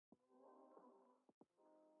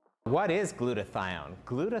What is glutathione?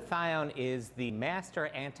 Glutathione is the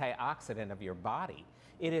master antioxidant of your body.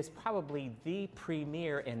 It is probably the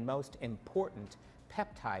premier and most important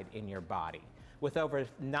peptide in your body. With over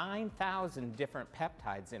 9,000 different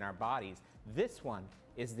peptides in our bodies, this one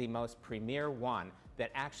is the most premier one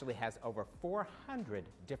that actually has over 400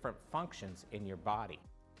 different functions in your body.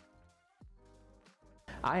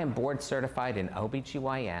 I am board certified in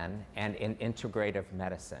OBGYN and in integrative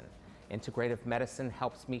medicine. Integrative medicine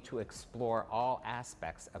helps me to explore all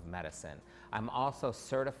aspects of medicine. I'm also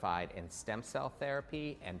certified in stem cell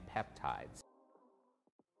therapy and peptides.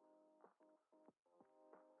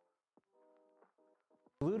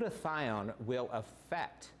 Glutathione will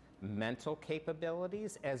affect mental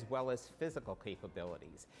capabilities as well as physical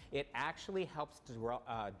capabilities. It actually helps to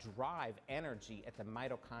drive energy at the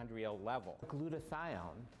mitochondrial level.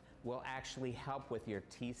 Glutathione will actually help with your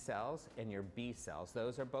T cells and your B cells.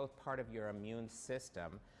 Those are both part of your immune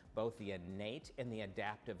system, both the innate and the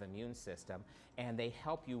adaptive immune system, and they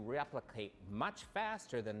help you replicate much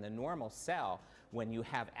faster than the normal cell when you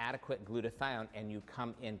have adequate glutathione and you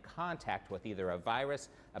come in contact with either a virus,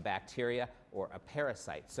 a bacteria, or a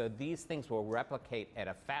parasite. So these things will replicate at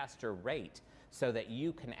a faster rate so that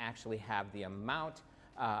you can actually have the amount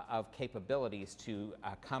of capabilities to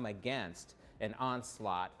come against an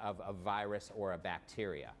onslaught of a virus or a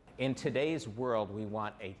bacteria. In today's world, we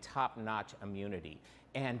want a top-notch immunity.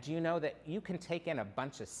 And do you know that you can take in a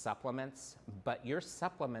bunch of supplements, but your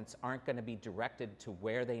supplements aren't going to be directed to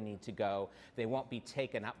where they need to go. They won't be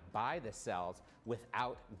taken up by the cells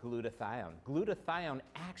without glutathione. Glutathione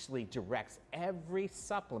actually directs every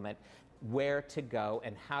supplement where to go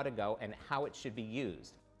and how it should be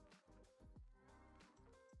used.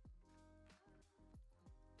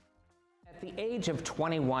 At the age of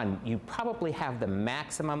 21, you probably have the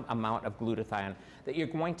maximum amount of glutathione that you're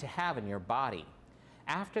going to have in your body.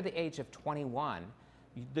 After the age of 21,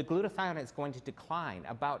 the glutathione is going to decline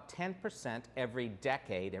about 10% every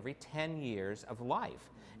decade, every 10 years of life,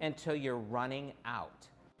 until you're running out.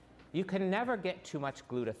 You can never get too much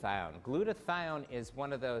glutathione. Glutathione is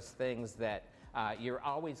one of those things that you're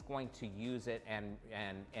always going to use it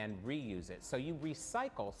and reuse it. So you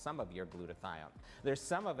recycle some of your glutathione. There's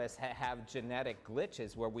some of us have genetic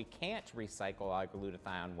glitches where we can't recycle our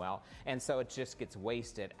glutathione well, and so it just gets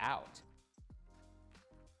wasted out.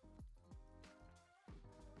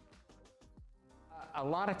 A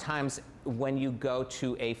lot of times when you go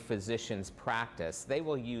to a physician's practice, they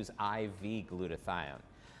will use IV glutathione.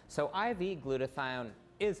 So IV glutathione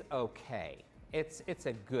is okay. It's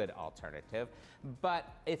a good alternative, but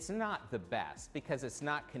it's not the best because it's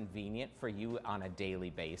not convenient for you on a daily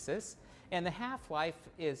basis. And the half-life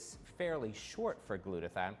is fairly short for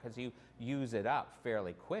glutathione because you use it up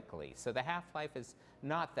fairly quickly. So the half-life is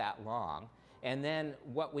not that long. And then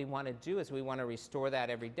what we want to do is we want to restore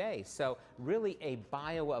that every day. So really a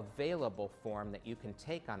bioavailable form that you can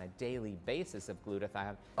take on a daily basis of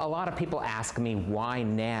glutathione. A lot of people ask me why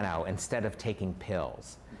nano instead of taking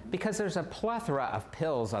pills? Because there's a plethora of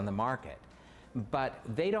pills on the market, but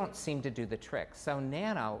they don't seem to do the trick. So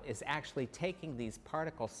nano is actually taking these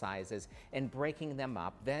particle sizes and breaking them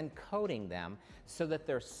up, then coating them so that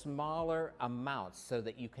they're smaller amounts so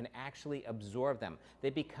that you can actually absorb them. They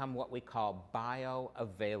become what we call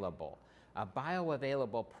bioavailable. A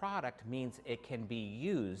bioavailable product means it can be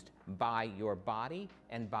used by your body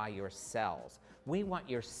and by your cells. We want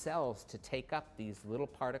your cells to take up these little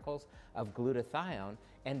particles of glutathione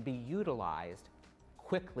and be utilized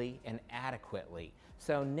quickly and adequately.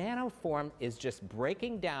 So nanoform is just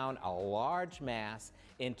breaking down a large mass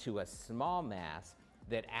into a small mass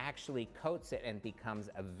that actually coats it and becomes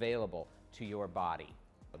available to your body.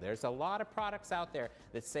 There's a lot of products out there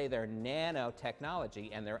that say they're nanotechnology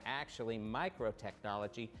and they're actually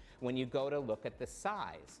microtechnology when you go to look at the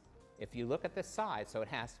size. If you look at the size, so it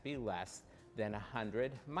has to be less than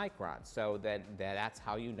 100 microns. So that's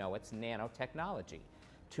how you know it's nanotechnology.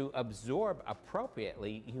 To absorb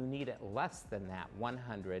appropriately, you need it less than that,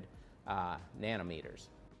 100 nanometers.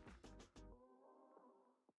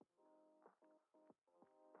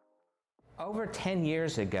 Over 10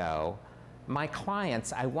 years ago, my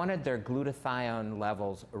clients, I wanted their glutathione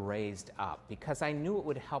levels raised up because I knew it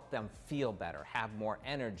would help them feel better, have more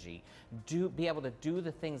energy, be able to do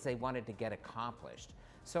the things they wanted to get accomplished.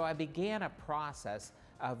 So I began a process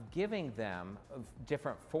of giving them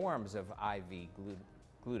different forms of IV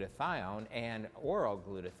glutathione and oral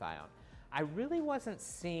glutathione. I really wasn't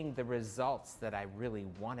seeing the results that I really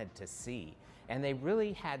wanted to see, and they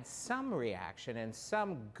really had some reaction and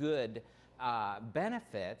some good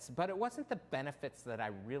benefits, but it wasn't the benefits that I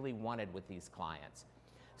really wanted with these clients.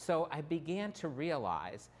 So I began to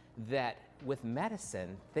realize that with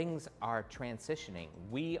medicine, things are transitioning.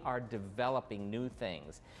 We are developing new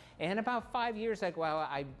things. And about 5 years ago,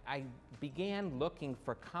 I began looking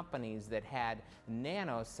for companies that had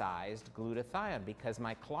nano-sized glutathione because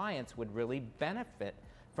my clients would really benefit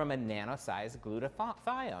from a nano-sized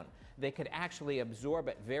glutathione. They could actually absorb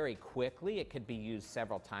it very quickly. It could be used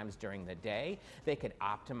several times during the day. They could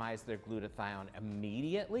optimize their glutathione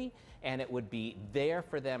immediately, and it would be there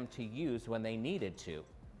for them to use when they needed to.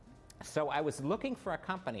 So I was looking for a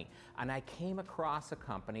company, and I came across a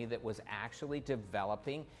company that was actually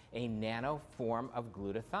developing a nano form of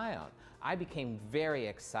glutathione. I became very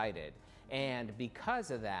excited, and because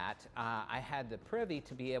of that, I had the privy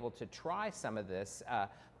to be able to try some of this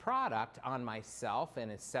product on myself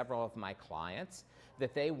and several of my clients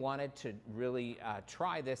that they wanted to really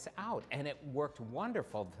try this out, and it worked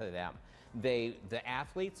wonderful for them. The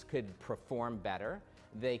athletes could perform better.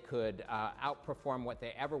 They could outperform what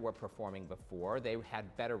they ever were performing before. They had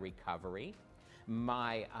better recovery.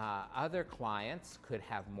 My other clients could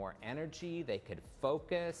have more energy. They could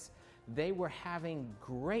focus. They were having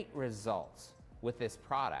great results with this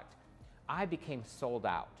product. I became sold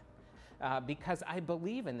out because I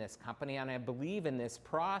believe in this company and I believe in this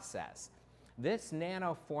process. This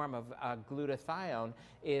nano form of glutathione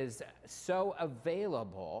is so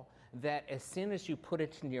available that as soon as you put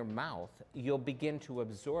it in your mouth, you'll begin to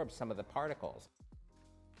absorb some of the particles.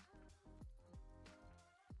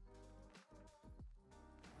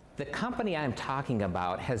 The company I'm talking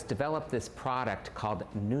about has developed this product called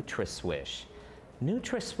NutraSwish.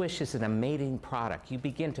 NutraSwish is an amazing product. You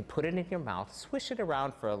begin to put it in your mouth, swish it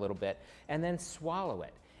around for a little bit, and then swallow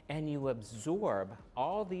it. And you absorb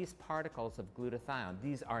all these particles of glutathione.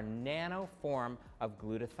 These are nano form of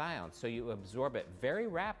glutathione. So you absorb it very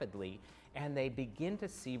rapidly, and they begin to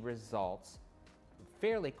see results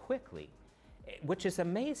fairly quickly, which is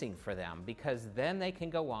amazing for them because then they can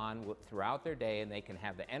go on throughout their day and they can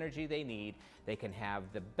have the energy they need. They can have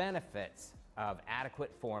the benefits of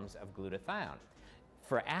adequate forms of glutathione.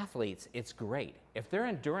 For athletes, it's great. If they're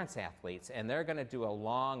endurance athletes and they're going to do a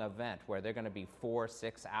long event where they're going to be 4 or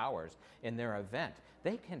 6 hours in their event,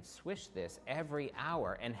 they can swish this every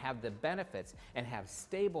hour and have the benefits and have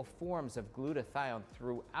stable forms of glutathione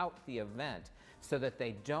throughout the event so that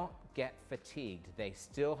they don't get fatigued. They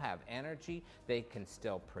still have energy, they can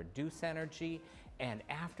still produce energy, and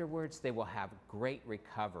afterwards they will have great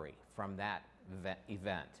recovery from that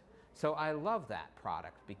event. So I love that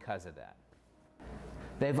product because of that.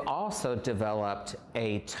 They've also developed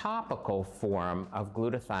a topical form of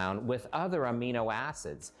glutathione with other amino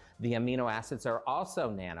acids. The amino acids are also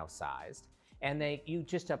nano-sized, and you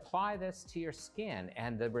just apply this to your skin,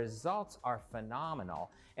 and the results are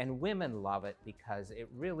phenomenal. And women love it because it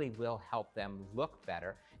really will help them look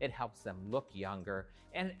better. It helps them look younger,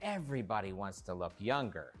 and everybody wants to look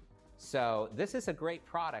younger. So this is a great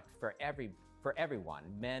product for everyone,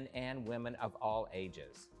 men and women of all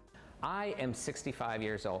ages. I am 65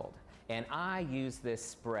 years old, and I use this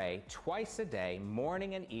spray twice a day,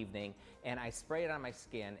 morning and evening, and I spray it on my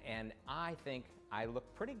skin, and I think I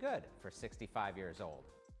look pretty good for 65 years old.